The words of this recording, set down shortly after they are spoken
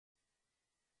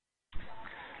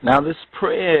Now this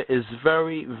prayer is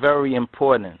very, very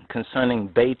important concerning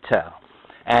BETH-EL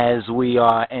as we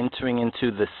are entering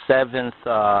into the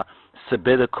 7th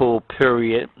sabbatical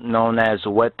period known as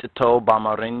wettito,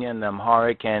 Bamarinya,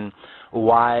 Amharic, and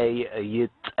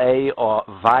Wayyetse or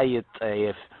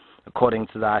Wayyetse, according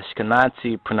to the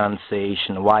Ashkenazi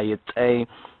pronunciation, Wayyetse,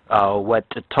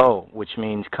 wettito, which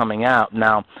means coming out.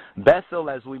 Now, Bethel,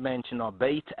 as we mentioned, or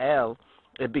BETH-EL,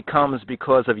 it becomes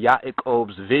because of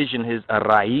YAIQOB's vision, his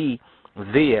raiy,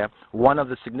 there, one of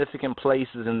the significant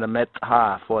places in the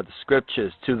Metah for the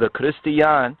scriptures. To the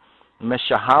Christian,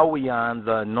 Meshahawian,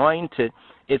 the anointed,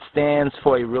 it stands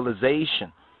for a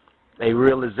realization,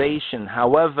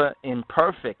 however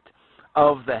imperfect,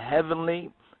 of the heavenly,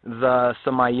 the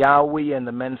Samayawi, and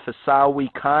the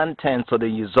Menphasawi contents, or the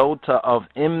Yizota of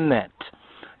Imnet,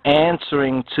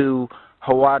 answering to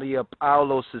Hawaria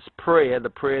Paulos' prayer, the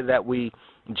prayer that we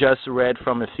just read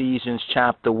from Ephesians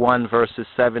chapter 1, verses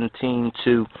 17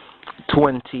 to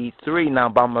 23. Now,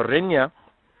 Bamarinya,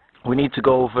 we need to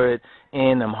go over it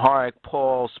in Amharic,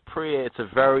 Paul's prayer. It's a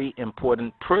very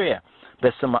important prayer.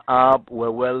 Besama'ab,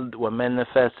 weweld,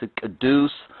 wemenefes,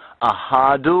 kadus,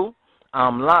 ahadu,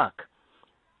 amlak.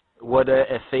 Wada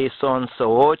efeson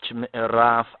saoch,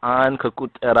 raf an,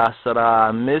 kakut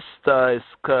erasara, mista,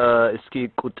 iski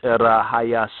kut era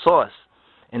hayasos.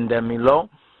 In the Milo,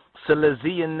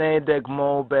 Selezine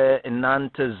degmo be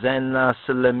inante zena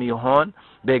selemihon,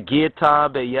 be gita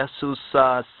be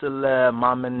Yesusa sele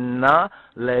mamena,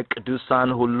 lek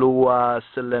dusan hulua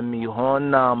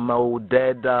selemihona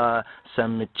maudeda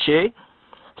semiche,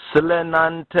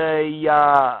 selenante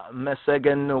ya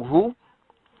mesegenuhu,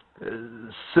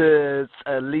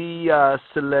 Selia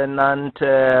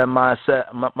selenante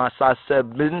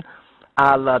masasebin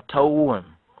ala tawum.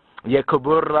 Yacub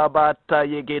rabata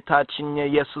yegetachinye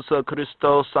Yesusa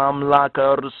Christos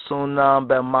amlaka rusuna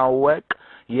bemawek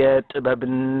yet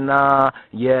bebina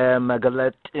ye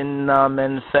megaletina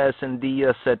menfes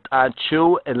india set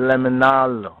achu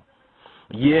elemenalo.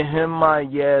 Yehima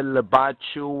ye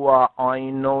lebachu wa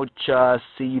ainocha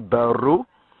si beru.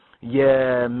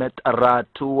 Ye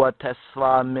metaratua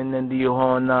tesfa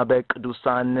minindihona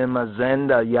bekdusanim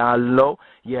azenda yalo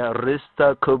ye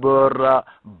rista kubura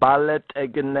balet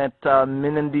egneta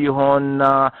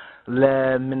minindihona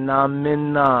le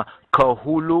minamina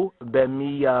kahulu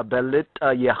bemia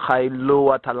belita ye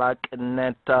hailu atalak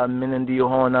neta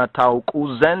minindihona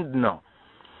taukuzendno.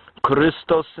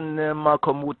 Christos nema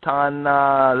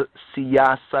komutana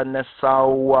siyasa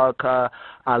nesawa ka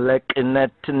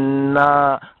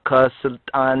aleknetina ka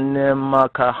sultanima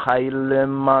ka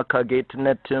hailima ka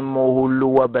getnetimo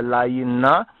huluwa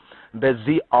belayina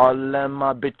bezi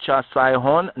alema bicha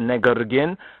saihon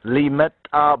negergin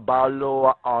limeta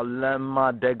balo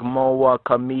alema degmowa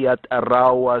kamiyat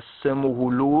arawa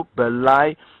simuhulu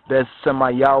belay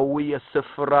besemayawi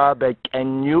sifra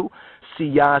bekenyu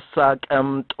siyasa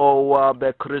kemtowa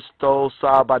be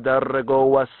Kristosa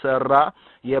badergowa sera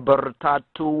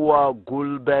yebertatua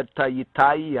gulbeta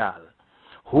yitayal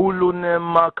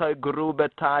hulunema ka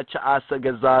grubeta cha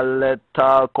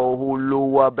asagezaleta ko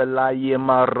huluwa belaye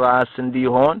maras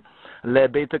indihon le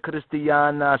beta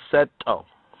Christiana seto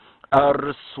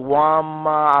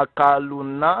arswama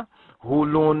akaluna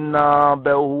huluna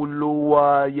be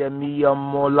huluwa yemia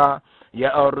mola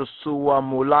ya arsuwa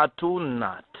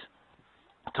mulatunat.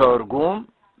 Targum,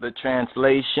 the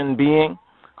translation being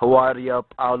Hawaria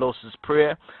Paulos'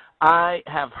 prayer. I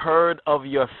have heard of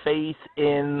your faith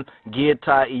in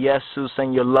Gita Jesus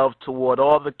and your love toward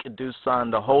all the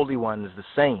Kedusan, the holy ones, the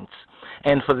saints.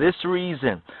 And for this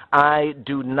reason, I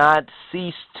do not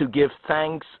cease to give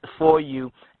thanks for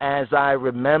you as I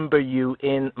remember you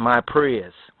in my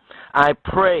prayers. I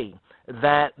pray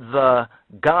that the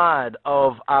God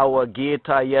of our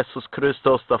Gita Jesus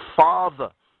Christos, the Father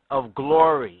of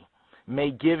glory,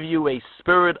 may give you a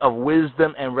spirit of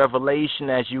wisdom and revelation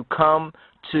as you come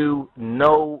to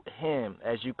know him,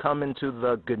 as you come into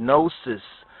the gnosis,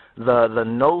 the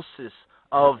gnosis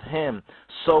of him,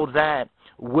 so that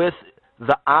with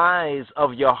the eyes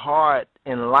of your heart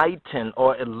enlightened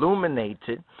or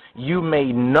illuminated, you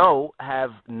may know,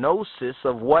 have gnosis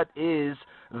of what is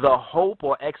the hope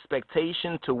or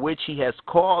expectation to which he has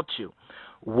called you.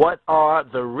 What are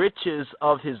the riches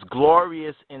of his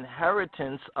glorious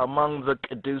inheritance among the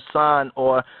Kedusan,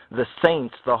 or the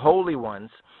saints, the holy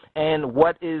ones, and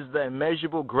what is the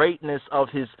immeasurable greatness of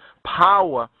his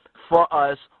power for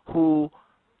us who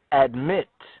admit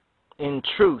in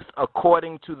truth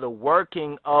according to the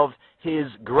working of his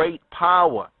great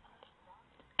power.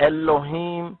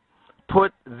 Elohim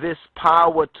put this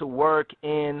power to work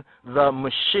in the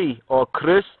Mashiach, or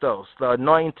Christos, the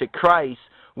anointed Christ,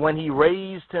 when he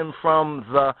raised him from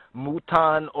the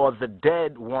mutan, or the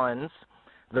dead ones,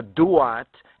 the duat,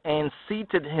 and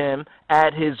seated him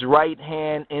at his right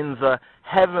hand in the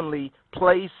heavenly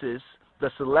places,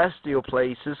 the celestial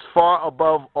places, far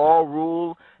above all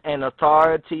rule and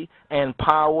authority and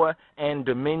power and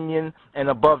dominion, and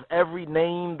above every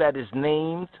name that is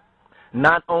named,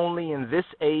 not only in this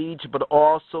age, but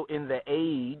also in the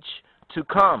age to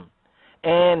come.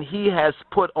 And he has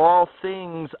put all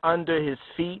things under his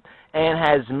feet, and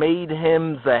has made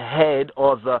him the head,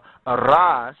 or the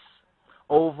ras,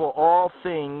 over all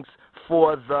things,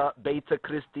 for the Beta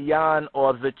Christian,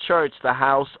 or the church, the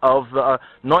house of the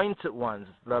anointed ones,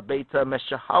 the Beta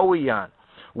Meshahawiyan,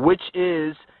 which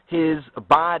is his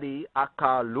body,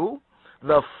 akalu,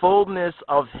 the fullness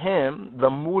of him, the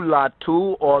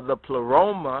mulatu, or the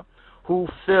pleroma, who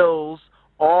fills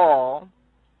all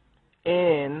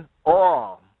in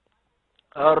all.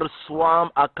 Arswam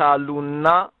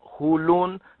akaluna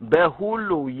hulun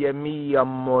behulu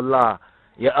yemiyamola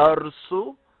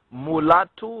yarsu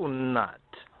mulatunat.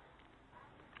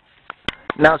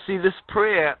 Now see, this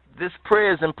prayer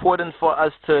is important for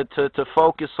us to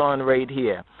focus on right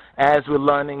here, as we're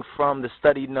learning from the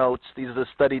study notes. These are the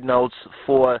study notes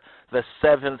for the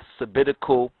 7th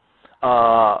sabbatical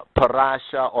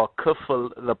parasha, or kufl,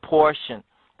 the portion,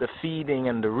 the feeding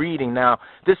and the reading. Now,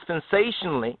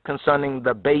 dispensationally, concerning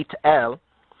the BETH-EL,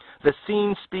 the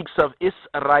scene speaks of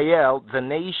Israel, the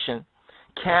nation,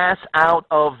 cast out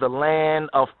of the land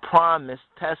of promise,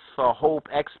 test for hope,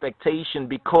 expectation,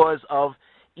 because of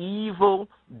evil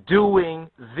doing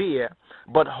there,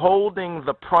 but holding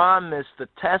the promise, the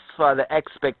test for the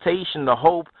expectation, the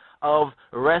hope of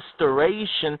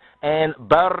restoration and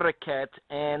barakat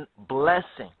and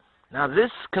blessing. Now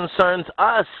this concerns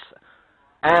us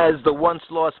as the once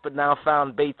lost but now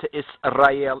found Beta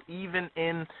Israel, even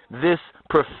in this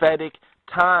prophetic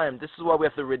time. This is why we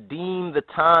have to redeem the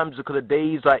times, because the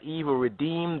days are evil.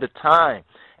 Redeem the time,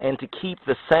 and to keep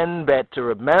the senbet, to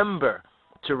remember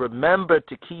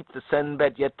to keep the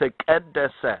senbet, yet to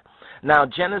qaddasa. Now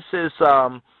Genesis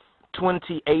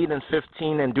 28 and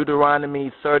 15 and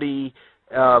Deuteronomy 30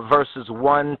 verses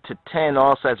 1 to 10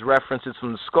 also has references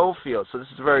from the Schofield. So this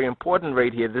is very important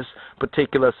right here, this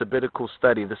particular sabbatical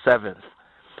study, the 7th.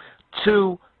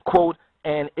 To, quote,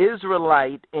 an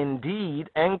Israelite indeed,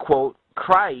 end quote,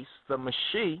 Christ, the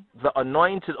Mashiach, the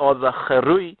anointed, or the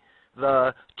HERU,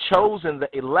 the chosen, the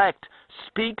elect,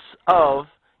 speaks of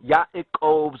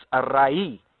YAIQOB's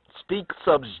raiy, speaks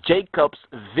of Jacob's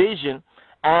vision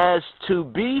as to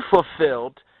be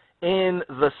fulfilled in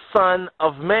the Son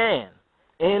of Man,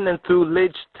 in and through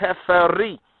Lij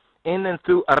Teferi, in and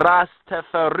through Ras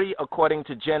Teferi, according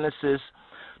to Genesis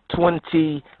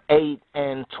 28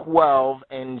 and 12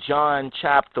 and John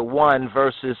chapter 1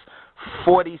 verses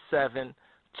 47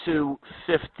 to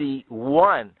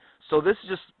 51. So this is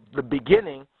just the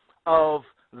beginning of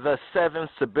the 7th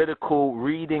sabbatical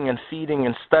reading and feeding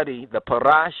and study, the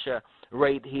parasha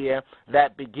right here,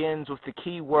 that begins with the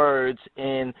key words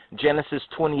in Genesis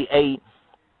 28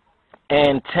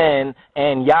 and 10,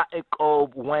 and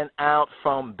YAIQOB went out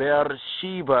from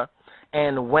Beersheba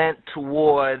and went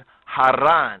toward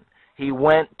Haran. He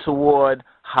went toward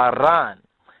Haran.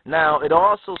 Now, it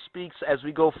also speaks as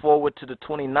we go forward to the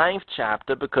 29th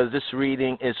chapter, because this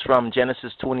reading is from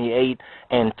Genesis 28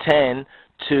 and 10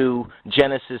 to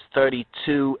Genesis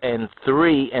 32 and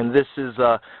 3, and this is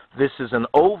an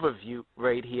overview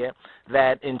right here,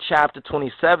 that in chapter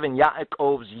 27,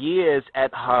 YAIQOB's years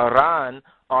at Haran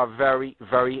are very,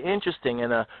 very interesting,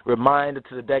 and a reminder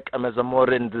to the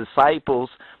Decamezamoran disciples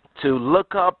to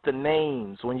look up the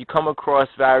names. When you come across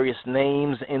various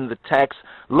names in the text,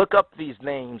 look up these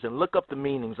names and look up the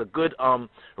meanings. A good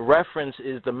reference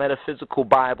is the Metaphysical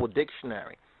Bible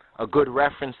Dictionary. A good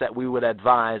reference that we would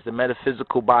advise, the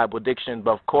Metaphysical Bible Dictionary.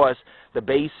 But of course, the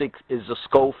basics is the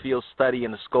Schofield study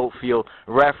and the Schofield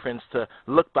reference, to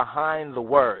look behind the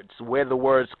words, where the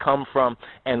words come from,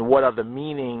 and what are the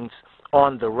meanings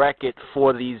on the record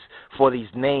for these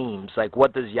names. Like,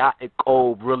 what does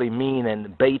YAIQOB really mean,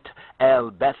 and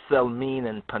BETH-EL, Bethel mean,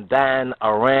 and Padan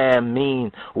Aram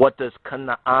mean? What does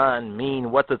Canaan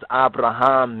mean? What does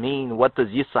Abraham mean? What does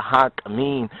Yitzhak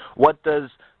mean? What do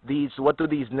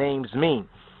these names mean?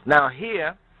 Now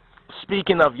here,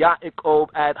 speaking of YAIQOB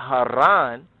at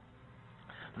Haran,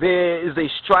 there is a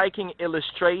striking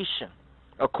illustration,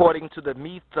 according to the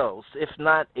mythos, if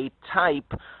not a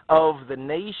type of the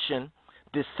nation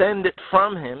descended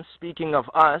from him, speaking of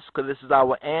us, because this is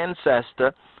our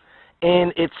ancestor,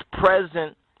 in its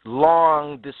present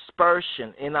long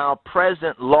dispersion, in our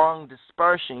present long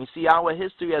dispersion. You see, our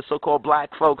history as so-called black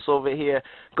folks over here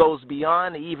goes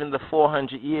beyond even the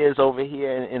 400 years over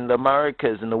here in the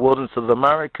Americas, in the wilderness of the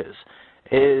Americas.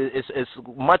 It's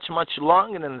much, much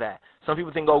longer than that. Some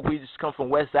people think, oh, we just come from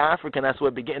West Africa and that's where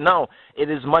it began. No, it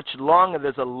is much longer.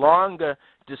 There's a longer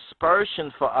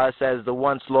dispersion for us as the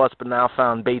once lost but now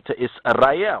found Beta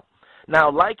Israel. Now,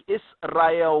 like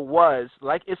Israel,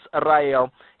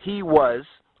 he was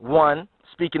one,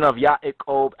 speaking of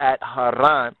YAIQOB at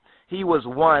Haran, he was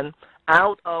one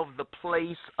out of the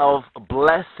place of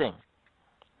blessing.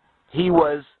 He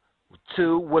was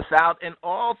two, without an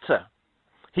altar.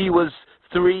 He was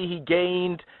three, he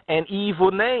gained an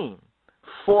evil name.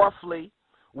 Fourthly,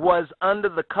 was under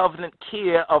the covenant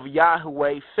care of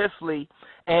Yahweh. Fifthly,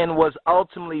 and was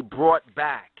ultimately brought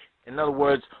back. In other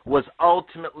words, was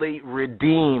ultimately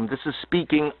redeemed. This is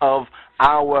speaking of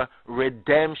our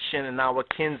redemption and our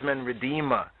kinsman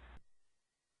redeemer.